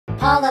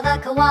Paula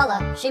the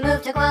koala, she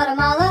moved to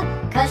Guatemala,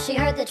 'cause she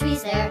heard the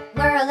trees there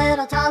were a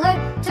little taller.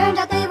 Turned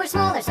out they were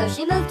smaller, so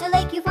she moved to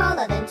Lake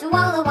Eufaula, then to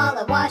Walla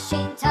Walla,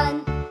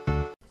 Washington.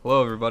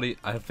 Hello everybody,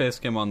 I have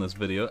FACECAM on this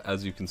video,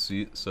 as you can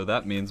see, so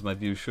that means my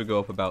views should go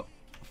up about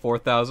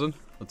 4,000.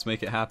 Let's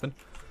make it happen.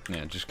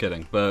 Yeah, just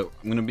kidding. But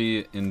I'm gonna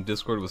be in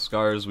Discord with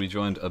Scars. We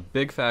joined a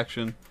big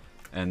faction,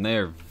 and they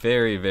are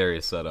very,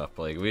 very set up.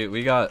 Like,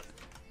 we got...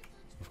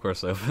 Of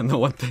course, the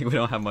one thing, we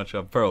don't have much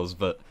of pearls,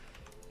 but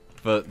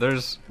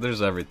there's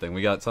everything.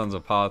 We got tons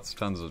of pots,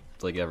 tons of,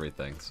 like,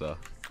 everything, so...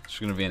 It's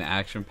gonna be an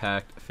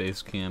action-packed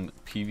FACECAM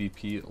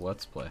PvP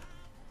Let's Play.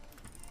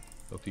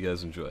 Hope you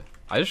guys enjoy.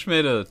 I just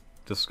made a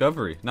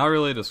discovery. Not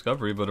really a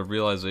discovery, but a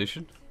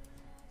realization.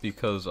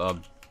 Because,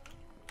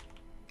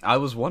 I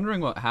was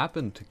wondering what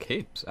happened to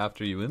capes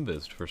after you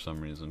invised for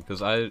some reason.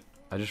 Because I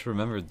just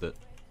remembered that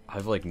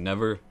I've, like,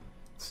 never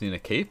seen a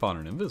cape on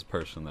an invis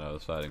person that I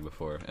was fighting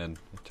before. And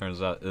it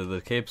turns out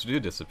the capes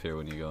do disappear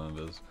when you go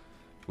invis.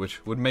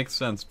 Which would make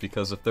sense,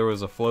 because if there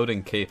was a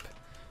floating cape,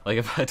 like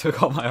if I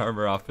took all my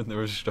armor off and there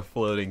was just a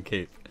floating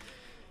cape,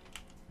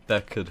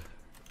 that could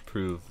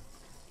prove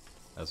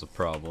as a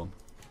problem.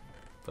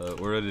 But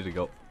we're ready to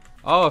go.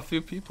 Oh, a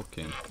few people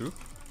came through.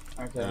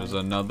 Okay. There's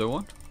another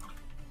one.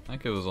 I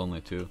think it was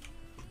only 2.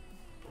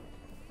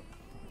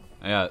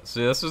 Yeah,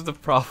 see, this is the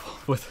problem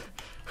with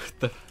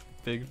the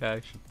big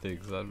faction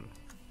things.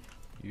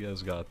 You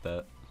guys got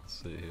that.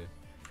 Let's see here.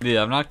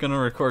 Yeah, I'm not gonna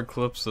record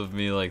clips of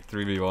me like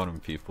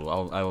 3v1ing people.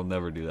 I will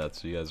never do that,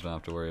 so you guys don't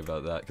have to worry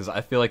about that. Because I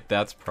feel like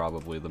that's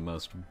probably the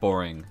most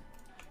boring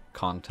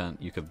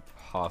content you could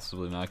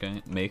possibly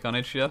make on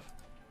HCF.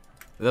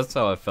 That's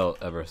how I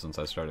felt ever since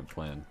I started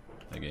playing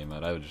the game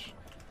mode. I was just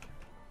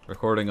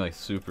recording like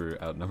super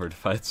outnumbered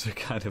fights.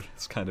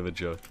 It's kind of a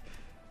joke.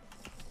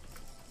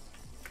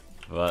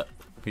 But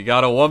we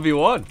got a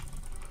 1v1,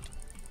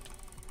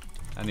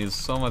 and he's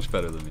so much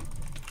better than me.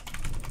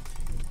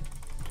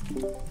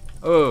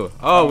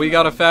 Oh, we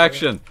got a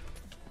faction.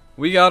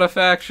 We got a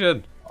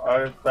faction.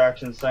 Our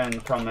faction's saying to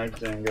come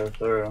exit and go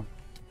through.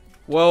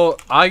 Well,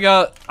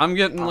 I'm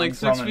getting like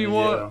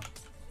 6v1.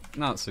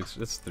 Not 6,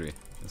 it's 3.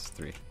 It's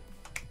 3.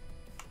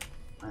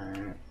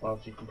 Alright, well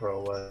if you can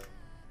pro away.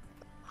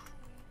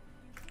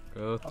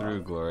 Go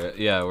through, Gloria.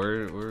 Yeah,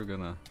 we're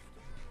gonna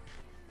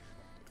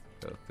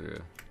go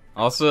through.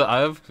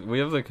 Also, we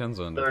have the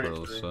Kenzo under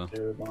pearls, so.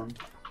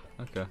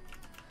 Okay.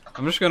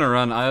 I'm just gonna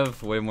run. I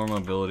have way more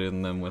mobility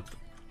than them with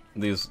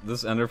these.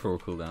 This ender pearl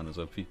cooldown is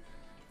OP.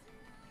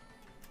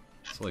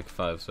 It's like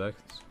 5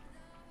 seconds.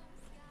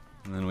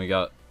 And then we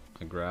got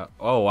a grab.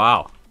 Oh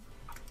wow.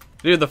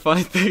 Dude, the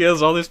funny thing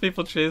is all these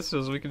people chase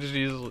us, we can just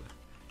easily.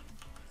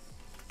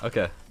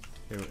 Okay.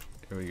 Here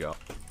we go.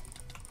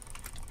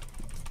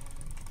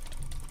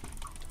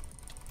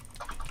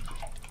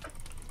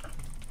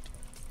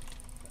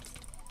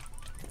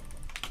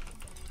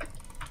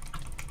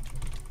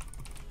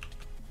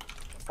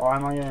 Why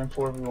am I getting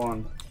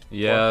 4v1?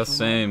 Yeah,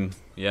 same.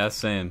 Yeah,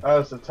 same. Oh,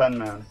 it's a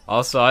 10-man.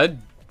 Also, I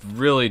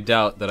really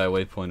doubt that I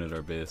waypointed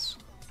our base.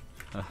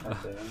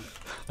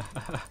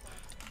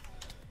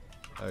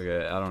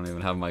 Okay, I don't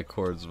even have my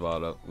cords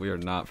bought up. We are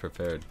not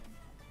prepared.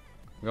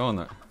 Going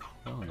the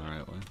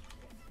right way.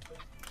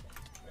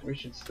 We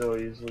should still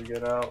easily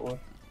get out with.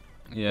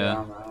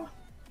 Yeah.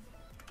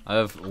 I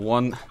have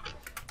one.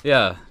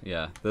 Yeah.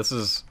 This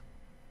is.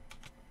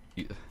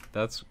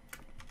 That's.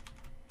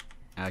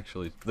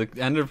 Actually, the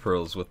ender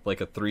pearls with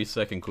like a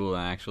 3-second cooldown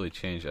actually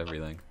change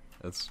everything.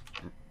 That's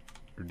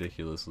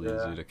ridiculously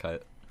easy to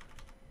kite.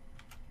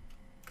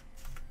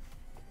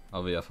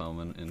 I'll be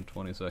FOM in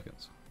 20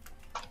 seconds.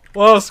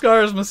 Whoa,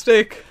 Scars,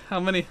 mistake! How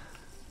many?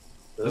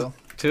 2.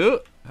 2?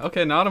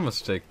 Okay, not a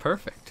mistake.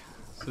 Perfect.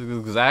 This is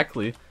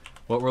exactly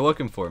what we're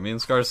looking for. Me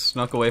and Scars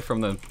snuck away from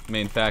the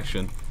main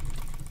faction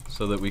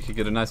so that we could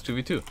get a nice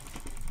 2v2.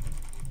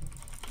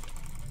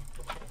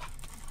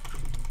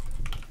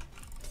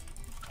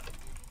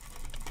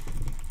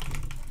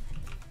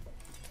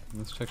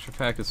 This texture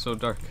pack is so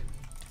dark.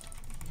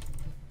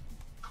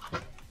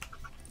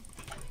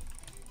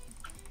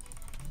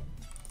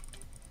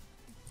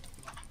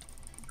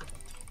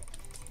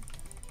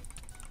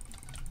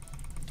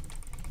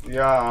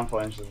 Yeah, I'm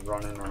playing just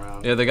running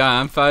around. Yeah, the guy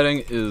I'm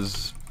fighting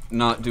is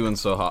not doing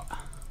so hot.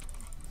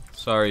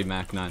 Sorry,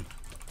 Mac 9.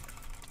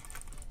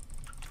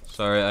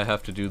 Sorry, I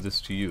have to do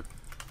this to you.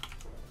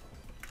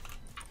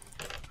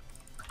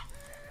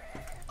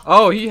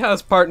 Oh, he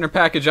has partner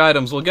package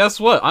items. Well, guess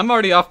what? I'm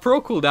already off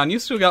pro cooldown. You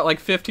still got like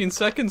 15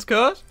 seconds,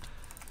 cuz.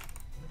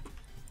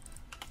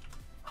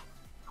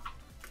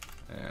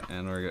 There,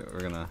 and we're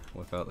gonna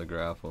whip out the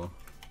grapple.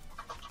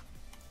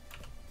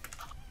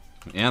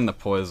 And the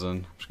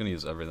poison. I'm just gonna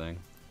use everything.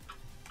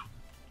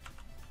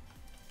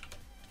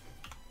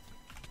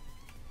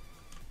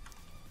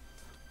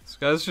 This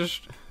guy's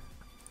just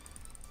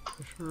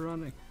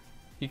running.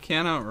 He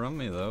can't outrun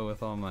me though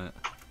with all my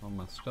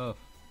stuff.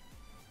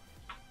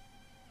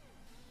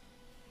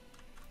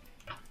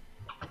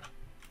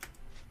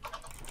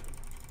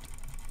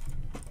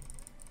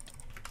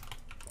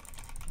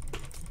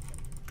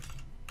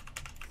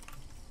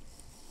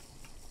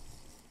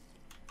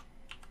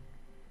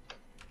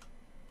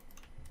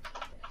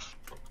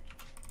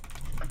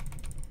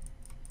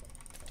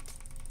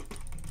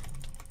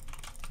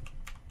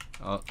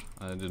 Oh,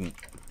 I didn't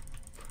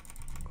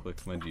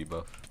click my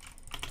debuff.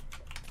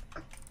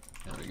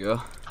 There we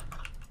go.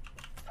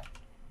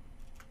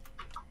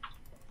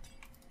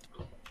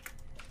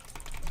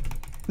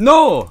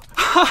 No!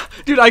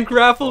 Dude, I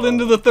grappled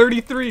into the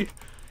 33.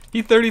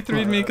 He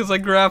 33'd me because I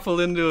grappled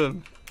into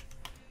him.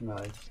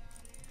 Nice.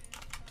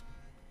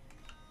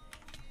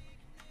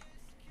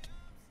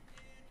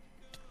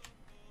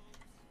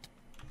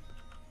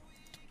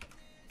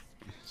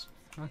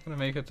 Not gonna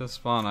make it to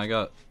spawn. I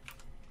got.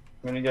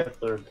 I'm gonna get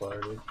third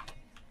party.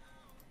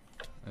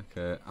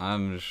 Okay,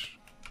 I'm just.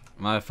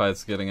 My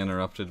fight's getting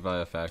interrupted by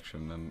a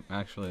faction member.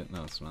 Actually,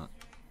 no, it's not.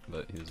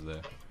 But he's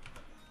there.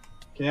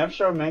 Can you have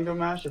show Mango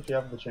Mash if you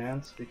have the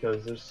chance?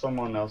 Because there's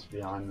someone else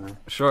behind me.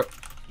 Sure.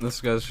 This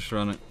guy's just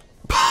running.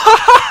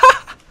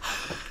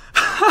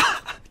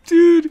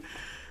 Dude,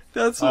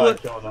 that's what.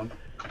 I killed him.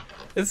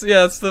 It's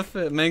it's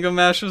the Mango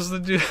Mash is the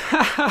dude.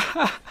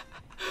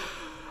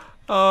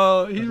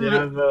 Oh, Does he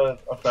have a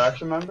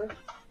faction member?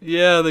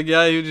 Yeah, the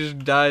guy who just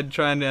died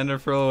trying to ender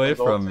pearl away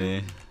from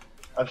me.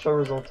 I show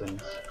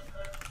resultings.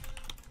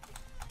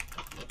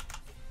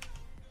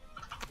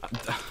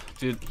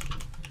 Dude,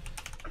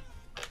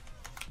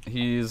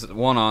 he's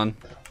one on.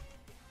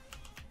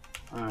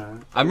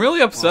 Alright. I'm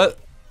really upset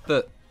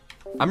that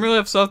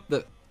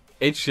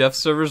HCF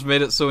servers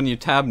made it so when you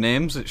tab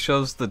names, it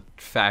shows the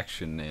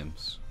faction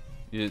names.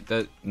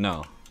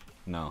 No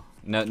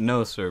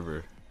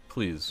server.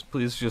 Please,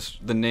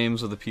 just the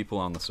names of the people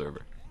on the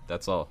server.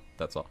 That's all.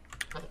 That's all.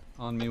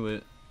 On me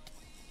with.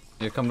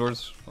 Yeah, come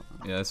towards.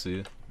 Yeah, I see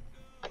you.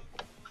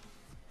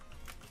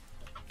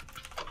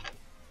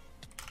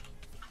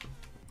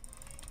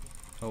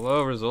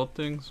 Hello,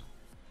 resultings.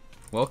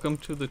 Welcome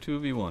to the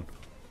 2v1.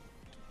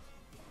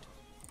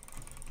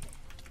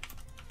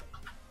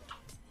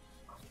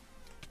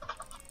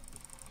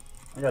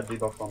 I got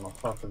debuff on my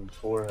fucking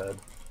forehead.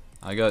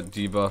 I got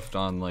debuffed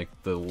on like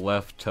the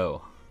left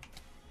toe.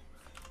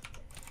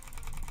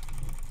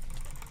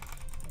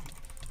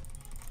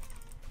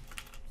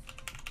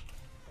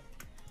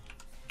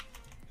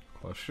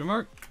 Question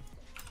mark?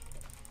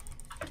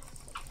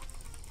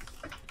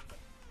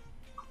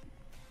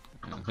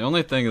 Yeah, the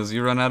only thing is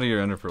you run out of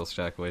your ender pearl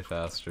stack way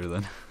faster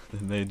than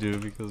they do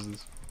because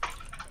it's...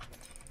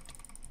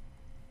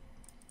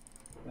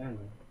 Damn.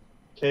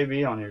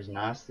 KB on here is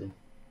nasty.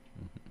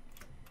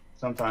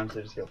 Sometimes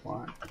they just go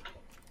flying.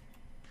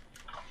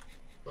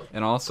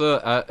 And also,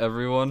 at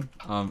everyone,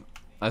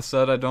 I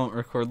said I don't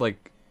record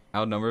like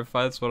outnumbered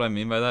fights. What I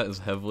mean by that is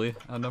heavily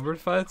outnumbered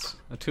fights.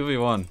 A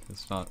 2v1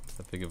 it's not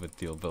that big of a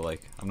deal, but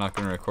like I'm not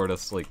gonna record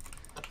us like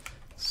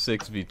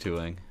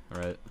 6v2ing,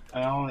 right?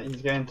 I know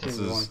he's getting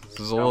 2v1. This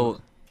is a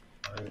little.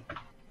 Right.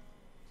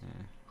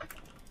 Yeah.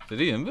 Did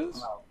he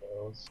invis?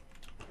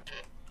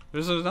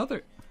 There's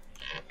another.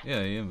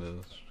 Yeah, he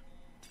invis.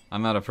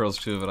 I'm out of pearls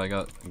too, but I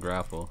got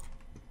grapple.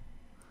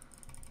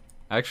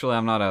 Actually,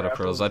 I'm not out of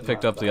pearls. I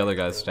picked up the other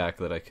guy's stack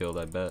that I killed,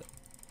 I bet.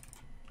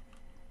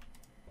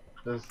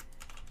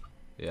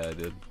 Yeah, I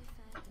did.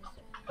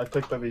 I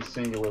picked up his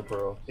singular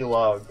pearl. He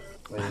logged.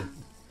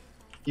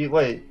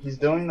 Wait, he's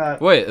doing that.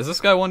 Wait, is this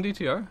guy 1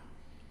 DTR?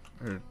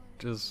 Or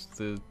just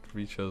the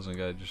rechosen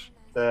guy just...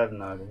 They have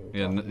no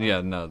idea.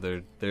 Yeah, no,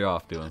 they're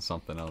off doing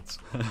something else.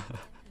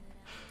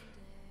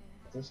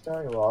 This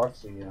guy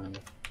logs again.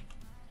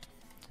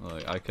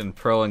 Like, I can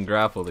pearl and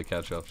grapple to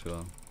catch up to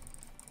him.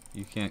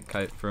 You can't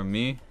kite from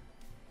me.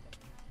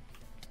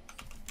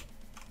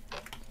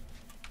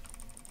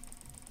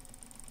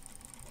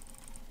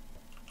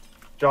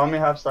 Draw me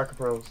half stack of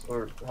pearls,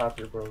 or half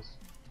your pearls.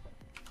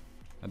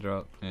 I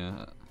dropped,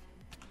 yeah.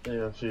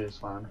 Yeah, she is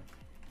fine.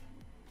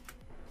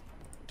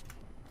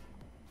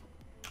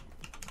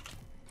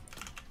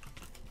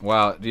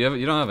 Wow,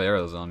 you don't have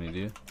arrows on you, do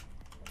you?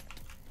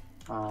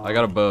 I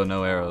got a bow,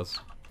 no arrows.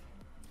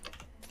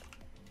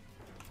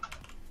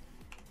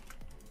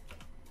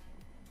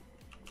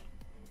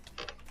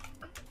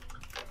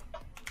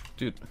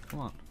 Dude, come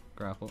on,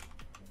 grapple.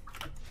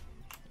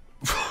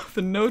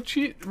 The no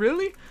cheat,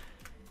 really?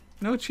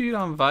 No cheat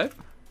on Vipe?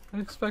 I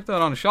expect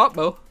that on a shot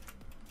bow.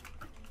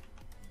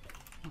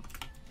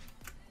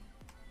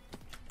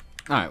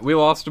 Alright, we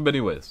lost him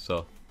anyways,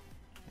 so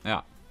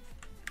yeah.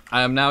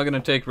 I am now gonna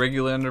take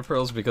regular ender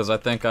pearls because I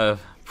think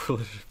I've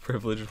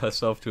privileged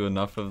myself to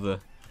enough of the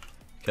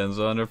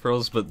Kenzo ender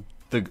pearls, but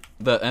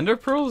the ender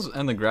pearls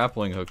and the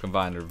grappling hook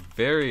combined are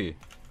very,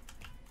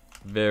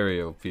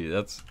 very OP.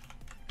 That's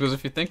because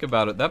if you think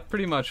about it, that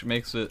pretty much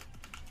makes it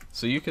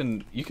so you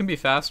can be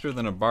faster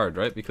than a bard,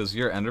 right? Because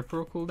your ender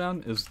pearl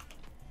cooldown is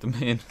the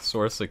main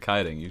source of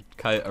kiting. You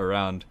kite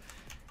around,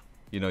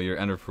 you know, your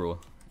ender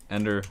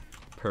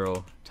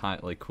pearl time,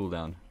 like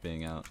cooldown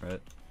being out,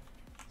 right?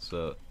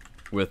 So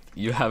with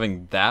you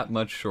having that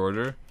much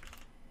shorter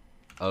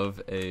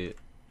of a,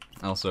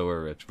 also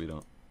we're rich, we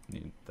don't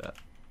need that.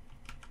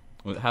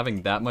 With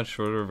having that much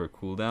shorter of a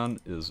cooldown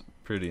is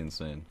pretty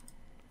insane.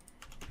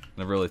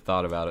 Never really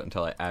thought about it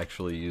until I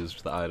actually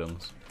used the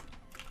items.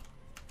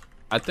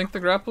 I think the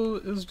grapple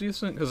is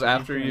decent because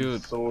after you,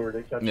 sword,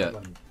 it yeah,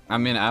 I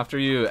mean, after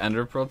you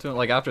ender pearl to him,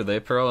 like after they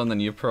pearl and then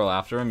you pearl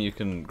after him, you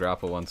can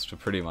grapple once to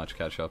pretty much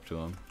catch up to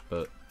him.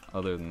 But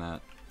other than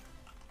that,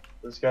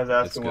 This guy's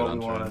asking what we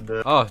want to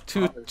do. Oh,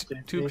 there's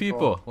two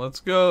people.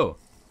 Let's go.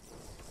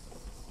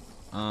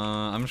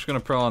 I'm just gonna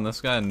pearl on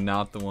this guy and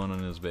not the one on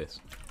his base.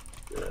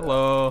 Yeah.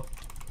 Hello.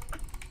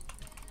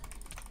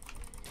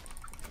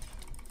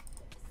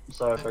 I'm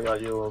sorry if I got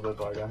you a little bit,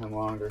 but I got him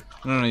longer.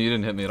 No, you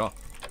didn't hit me at all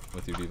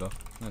with your debuff.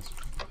 Nice.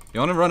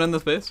 You want to run in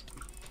this base?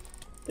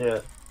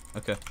 Yeah.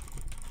 Okay.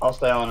 I'll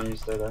stay on him, you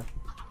stay there.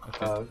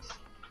 Okay.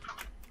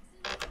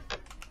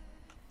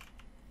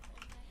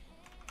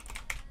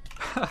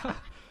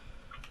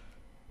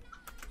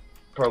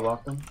 Pro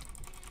locked him.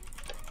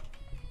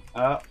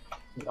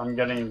 I'm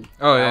getting.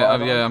 Oh yeah,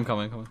 yeah, I'm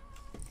coming.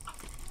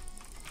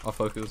 I'll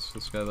focus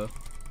this guy though.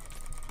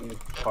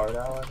 Card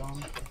allied on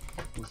him?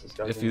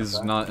 If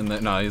he's not in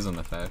the, no, he's in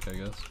the FAC, I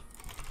guess.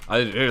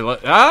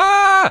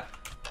 Ah!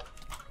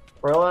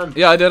 Pearl him.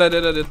 Yeah, I did.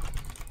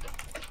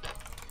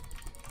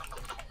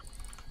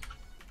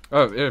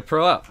 Oh, yeah,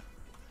 pearl out.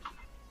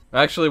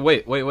 Actually,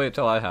 wait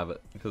till I have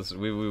it, because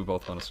we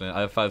both want to stand.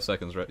 I have 5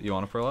 seconds, right? You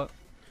want to pearl out?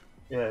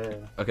 Yeah.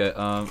 Okay,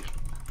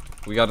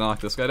 we gotta knock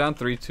this guy down.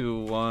 3,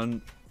 2,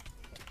 1.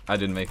 I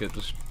didn't make it.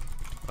 Just.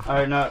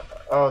 Alright, no.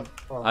 Oh.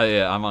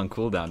 Yeah, I'm on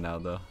cooldown now,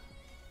 though.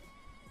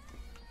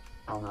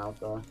 I'm out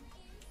though.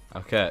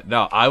 Okay,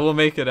 no, I will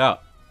make it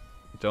out.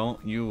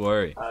 Don't you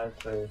worry. I have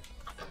faith.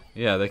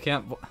 Yeah, they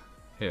can't.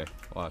 Here,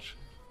 watch.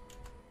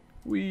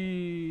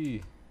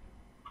 Wee.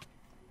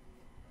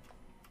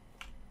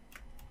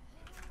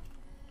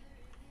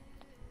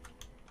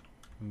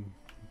 I'm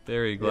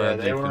very glad.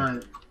 Yeah,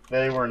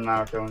 they were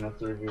not going to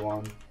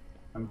 3v1.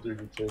 I'm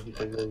 3v2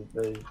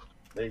 because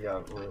they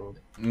got ruled.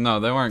 No,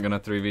 they weren't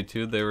gonna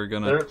 3v2. They were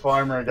gonna. Their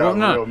farmer got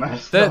real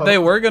messed up. up. They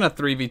were gonna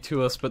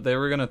 3v2 us, but they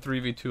were gonna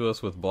 3v2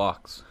 us with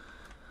blocks.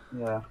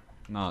 Yeah.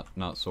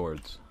 Not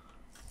swords.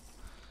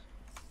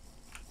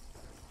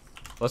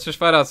 Let's just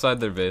fight outside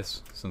their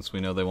base, since we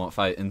know they won't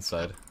fight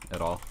inside at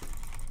all.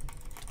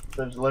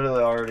 They're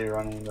literally already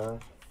running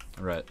though.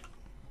 Right.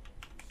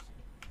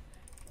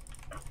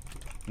 I'm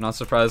not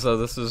surprised though.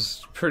 This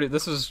is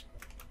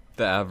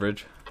the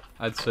average.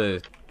 I'd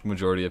say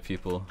majority of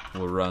people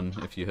will run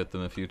if you hit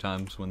them a few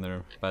times when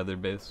they're by their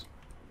base.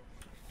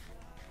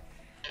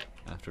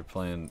 After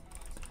playing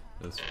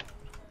this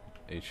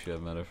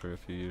HCF meta for a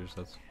few years,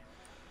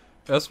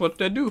 that's what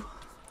they do.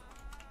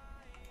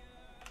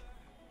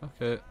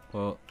 Okay,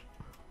 well,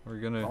 we're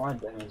gonna. My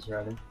Danny's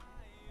ready.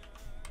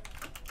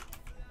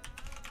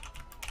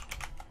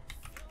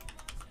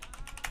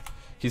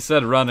 He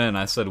said run in.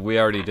 I said we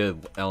already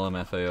did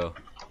LMFAO.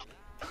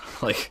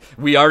 Like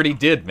we already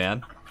did,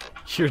 man.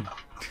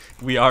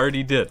 We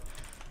already did.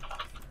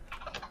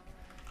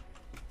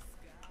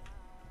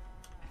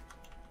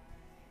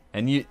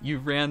 And you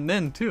ran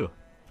then too.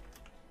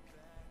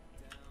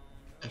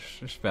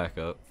 Just back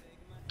up.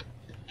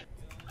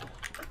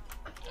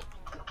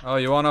 Oh,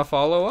 you wanna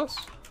follow us?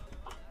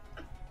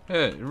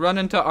 Hey, run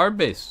into our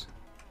base.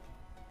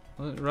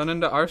 Run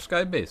into our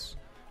sky base.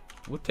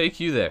 We'll take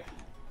you there.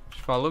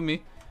 Just follow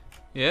me.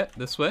 Yeah,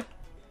 this way.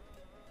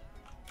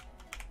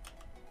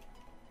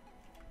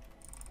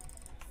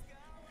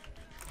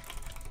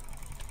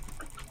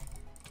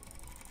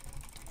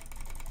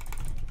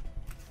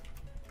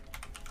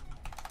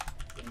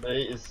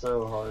 Bait is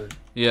so hard.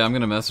 Yeah, I'm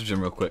gonna message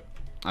him real quick.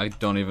 I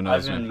don't even know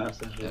his name.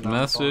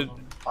 Message.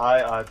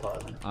 I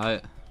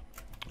probably.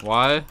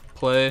 Why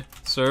play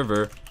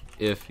server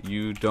if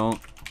you don't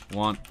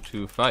want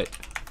to fight?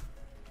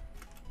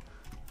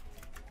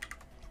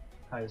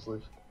 Hi,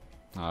 Sluice.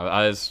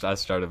 I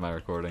started my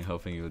recording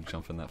hoping you would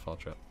jump in that fall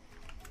trap.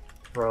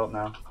 Bro,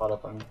 now caught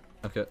up on me.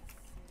 Okay.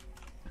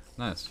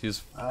 Nice.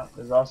 He's.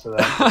 There's also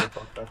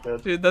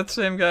that. Dude, that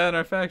same guy in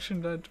our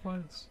faction died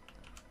twice.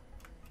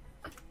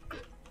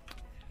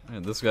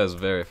 Man, this guy's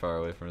very far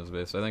away from his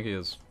base. I think he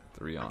has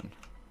 3 on.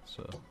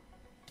 So.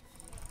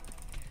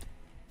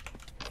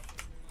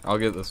 I'll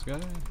get this guy.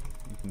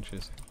 You can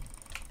chase him.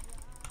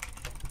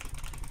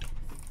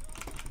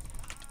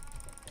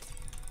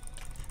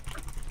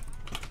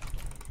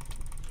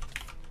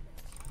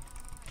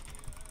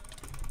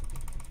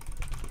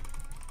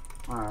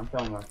 I'm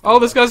coming back. Oh,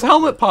 this guy's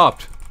helmet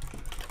popped!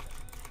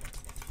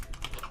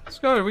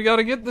 Scar, we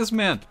gotta get this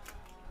man.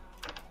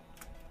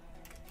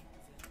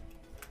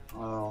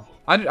 Oh.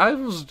 I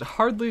was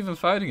hardly even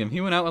fighting him.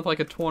 He went out with like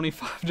a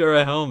 25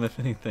 Dura helm, if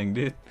anything,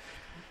 dude.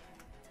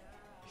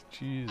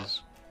 Jeez.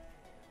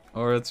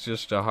 Or it's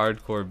just a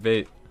hardcore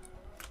bait.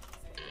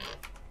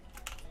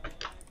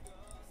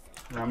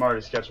 I'm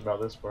already sketched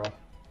about this, bro.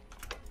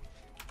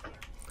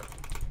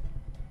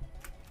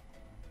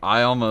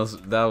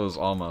 That was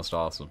almost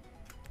awesome.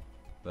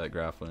 That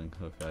grappling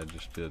hook I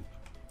just did.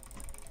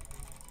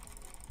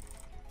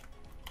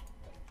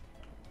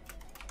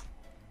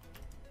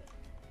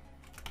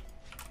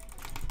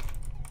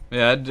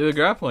 Yeah, the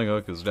grappling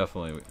hook is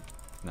definitely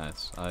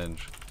nice. I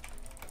enjoy.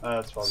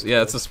 That's probably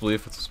Yeah, it's a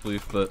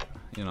spleef, but,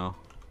 you know.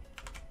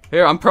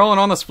 Here, I'm pearling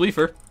on the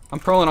spleefer.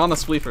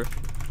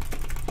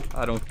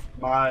 I don't...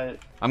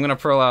 I'm gonna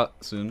pearl out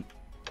soon,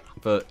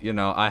 but you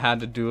know I had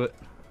to do it.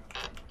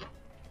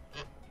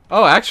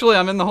 Oh, actually,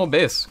 I'm in the whole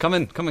base. Come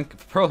in,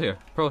 pearl here,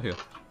 pearl here.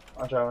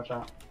 Watch out, watch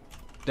out.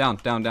 Down,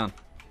 down, down.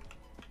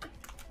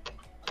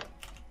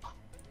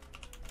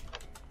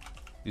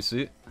 You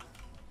see it?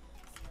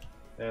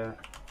 Yeah.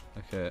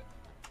 Okay.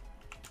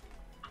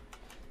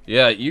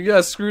 Yeah, you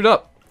guys screwed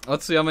up.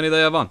 Let's see how many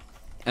they have on.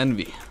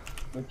 Envy.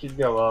 We could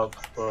go up,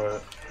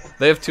 but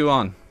They have 2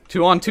 on.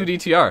 2 on, 2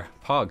 DTR.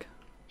 Pog.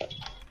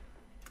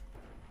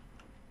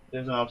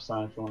 there's an up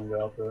sign if you want to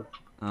go up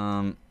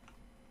there.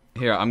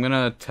 Here, I'm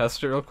gonna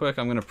test it real quick.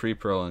 I'm gonna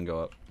pre-pearl and go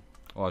up.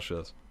 Watch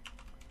this.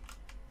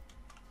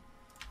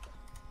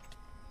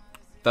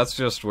 That's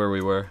just where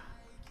we were.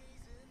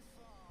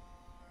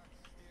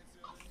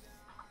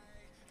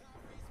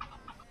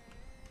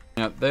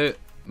 Yeah, they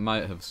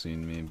might have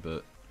seen me,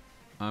 but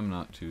I'm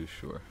not too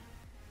sure.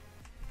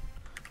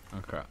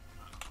 Okay.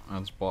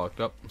 That's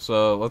blocked up.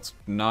 So let's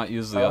not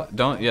use the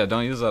don't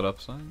use that up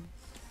sign.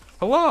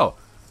 Hello!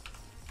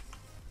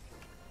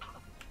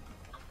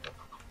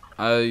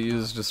 I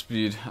used a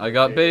speed. I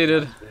got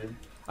baited.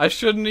 I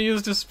shouldn't have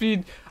used a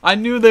speed. I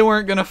knew they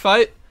weren't gonna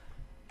fight,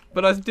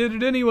 but I did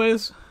it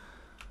anyways.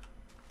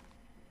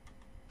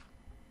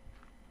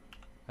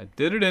 I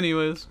did it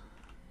anyways.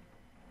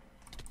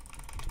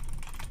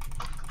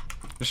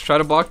 Just try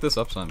to block this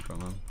up sign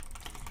from him.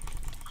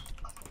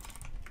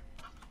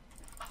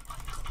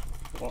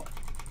 Well,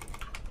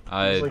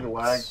 I like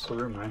lag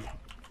through me.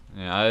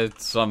 Yeah,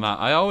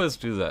 I always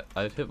do that.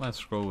 I'd hit my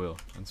scroll wheel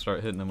and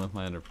start hitting them with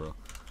my ender pearl.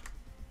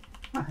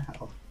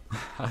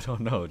 I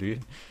don't know,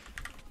 dude.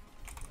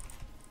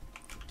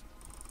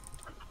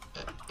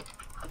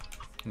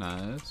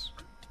 Nice.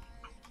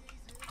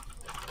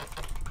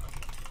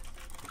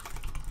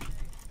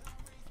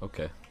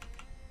 Okay.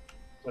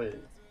 Wait.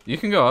 You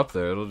can go up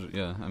there.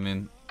 Yeah. I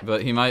mean,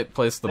 but he might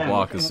place the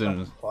block as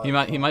soon as he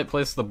might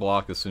place the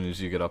block as soon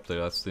as you get up there.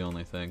 That's the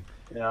only thing.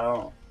 Yeah. I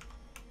don't.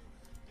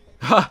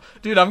 Ha,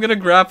 dude, I'm gonna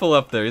grapple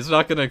up there. He's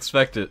not gonna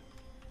expect it.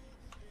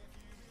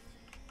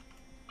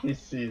 He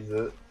sees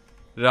it.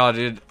 No,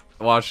 dude,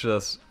 watch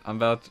this. I'm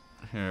about to,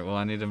 here. Well,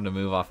 I need him to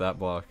move off that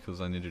block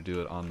because I need to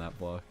do it on that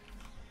block.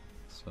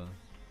 So.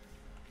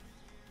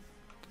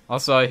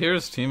 Also, I hear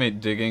his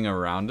teammate digging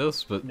around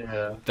us, but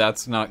Yeah.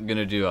 that's not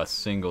gonna do a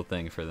single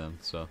thing for them.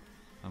 So,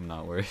 I'm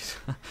not worried.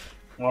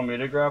 Want me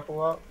to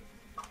grapple up?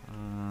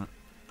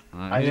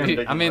 I hear him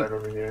digging mean, right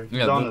over here. He's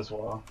yeah, on this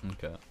wall.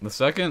 okay. The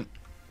second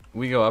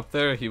we go up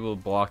there, he will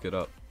block it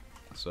up.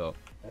 So,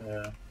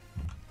 Yeah.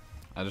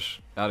 I just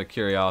out of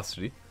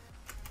curiosity.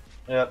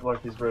 Yeah,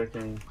 look, he's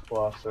breaking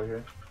blocks right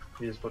here.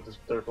 He just put this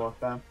dirt block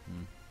down.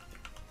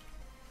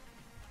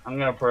 I'm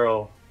gonna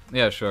pearl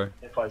Yeah, sure.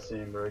 if I see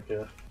him break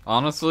it.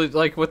 Honestly,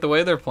 like with the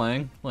way they're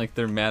playing, like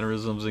their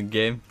mannerisms in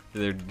game,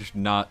 they're just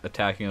not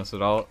attacking us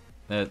at all.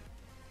 That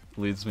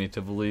leads me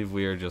to believe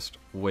we are just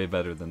way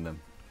better than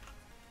them.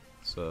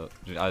 So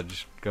I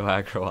just go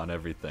aggro on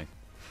everything.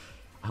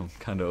 I'm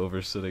kind of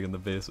over sitting in the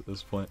base at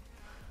this point.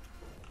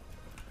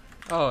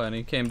 Oh, and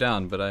he came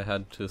down, but I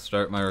had to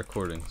start my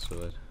recording,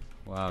 so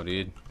wow,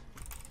 dude.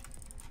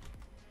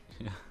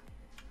 Yeah.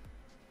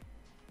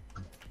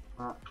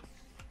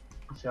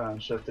 He's got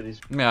unshifted.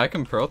 He's Yeah, I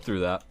can pearl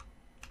through that.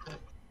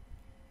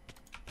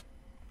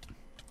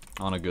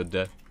 On a good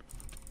day.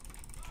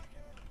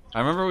 I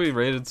remember we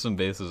raided some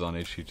bases on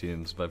HQ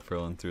teams by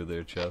pearling through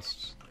their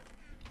chests.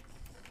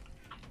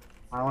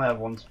 I only have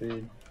 1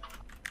 speed.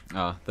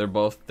 They're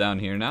both down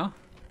here now.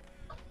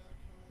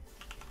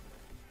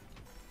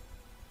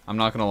 I'm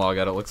not gonna log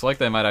out. It looks like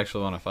they might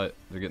actually want to fight.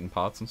 They're getting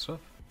pots and stuff.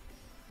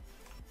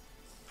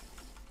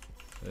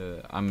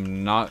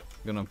 I'm not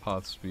gonna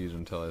pot speed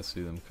until I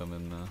see them come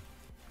in now.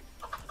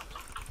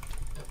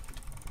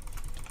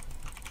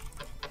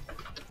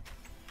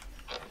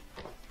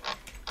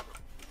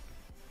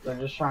 They're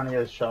just trying to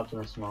get us trapped in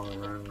a smaller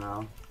room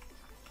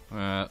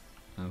now.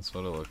 That's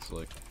what it looks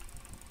like.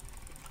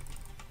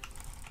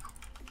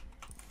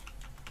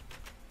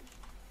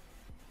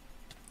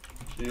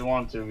 If you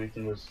want to, we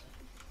can just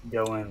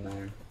go in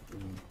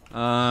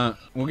there.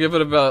 We'll give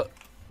it about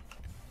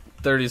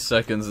 30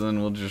 seconds and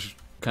then we'll just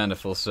kind of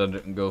full send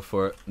it and go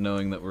for it,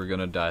 knowing that we're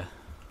gonna die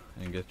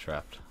and get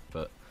trapped.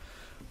 But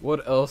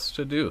what else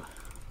to do?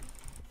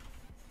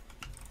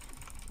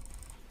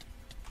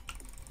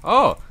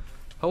 Oh!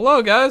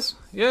 Hello, guys!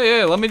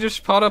 Yeah, let me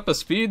just pot up a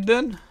speed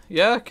then?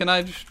 Yeah, can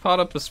I just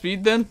pot up a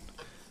speed then?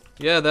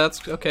 Yeah,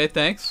 that's okay,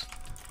 thanks.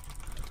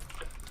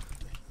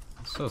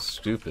 So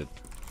stupid.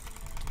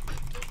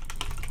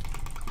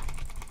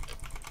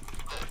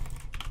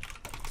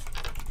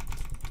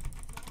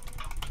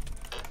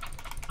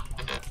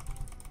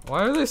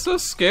 Why are they so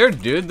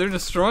scared, dude? They're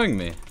destroying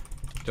me.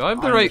 Do I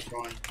have the right...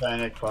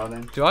 Panic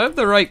button. Do I have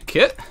the right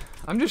kit?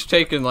 I'm just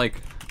taking, like,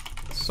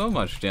 so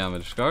much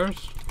damage,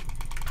 Scars.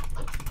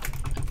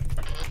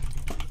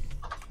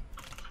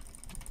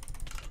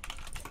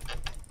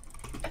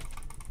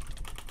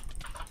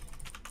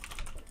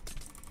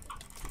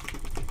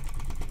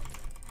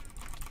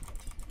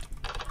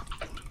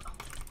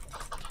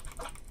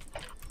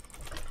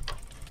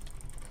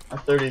 A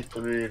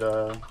 33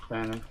 to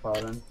panic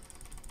potting.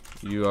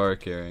 You are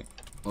carrying.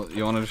 Well,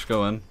 you want to just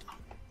go in?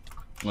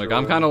 Like, Sure.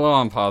 I'm kind of low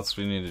on pots.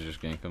 We need to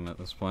just gank him at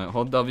this point.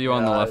 Hold W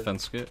on the Yeah, left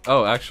fence skate.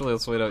 Oh, actually,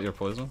 let's wait out your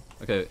poison.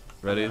 Okay,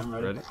 ready? I'm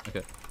ready. Ready?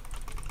 Okay.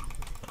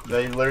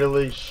 They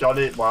literally shut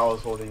it while I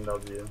was holding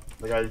W.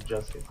 The guy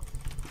just hit.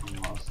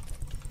 I'm lost.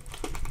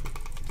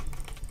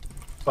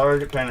 Sorry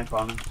to panic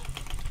potting.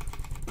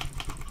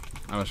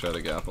 I'm gonna try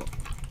to gapple.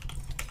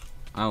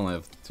 I only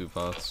have 2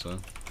 pots, so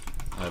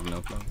I have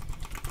no problem.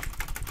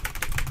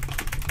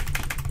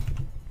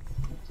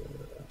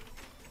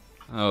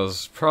 That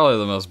was probably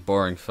the most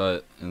boring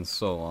fight in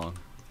so long.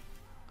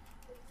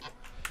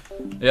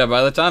 Yeah,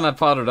 by the time I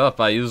potted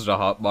up, I used a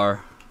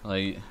hotbar.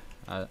 Like,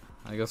 I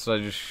guess I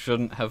just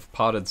shouldn't have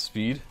potted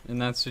speed in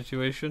that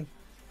situation.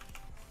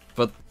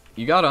 But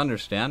you gotta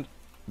understand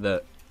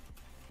that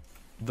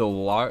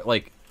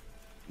like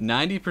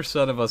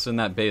 90% of us in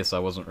that base I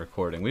wasn't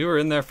recording. We were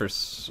in there for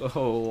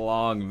so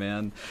long,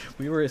 man.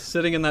 We were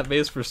sitting in that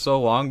base for so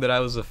long that I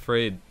was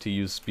afraid to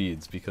use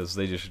speeds because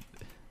they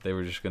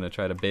were just gonna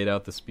try to bait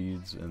out the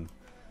speeds and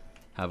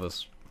have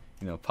us,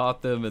 you know,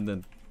 pot them and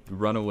then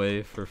run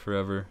away for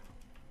forever.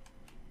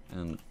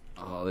 And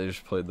oh, they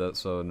just played that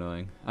so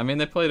annoying. I mean,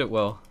 they played it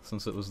well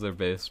since it was their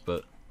base,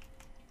 but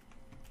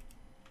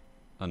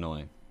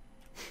annoying.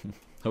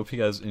 Hope you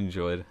guys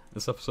enjoyed.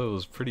 This episode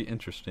was pretty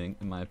interesting,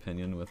 in my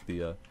opinion, with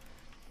the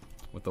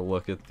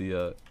look at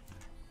the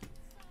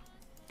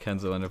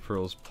Kenzo Ender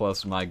Pearls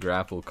plus my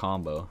grapple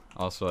combo.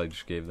 Also, I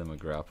just gave them a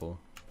grapple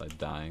by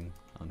dying,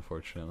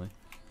 unfortunately.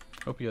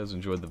 Hope you guys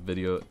enjoyed the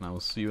video, and I will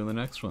see you in the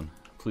next one.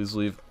 Please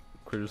leave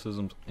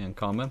criticisms and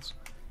comments,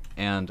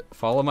 and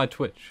follow my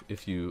Twitch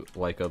if you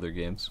like other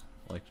games,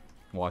 like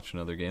watching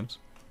other games,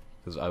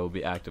 because I will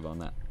be active on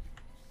that,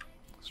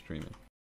 streaming.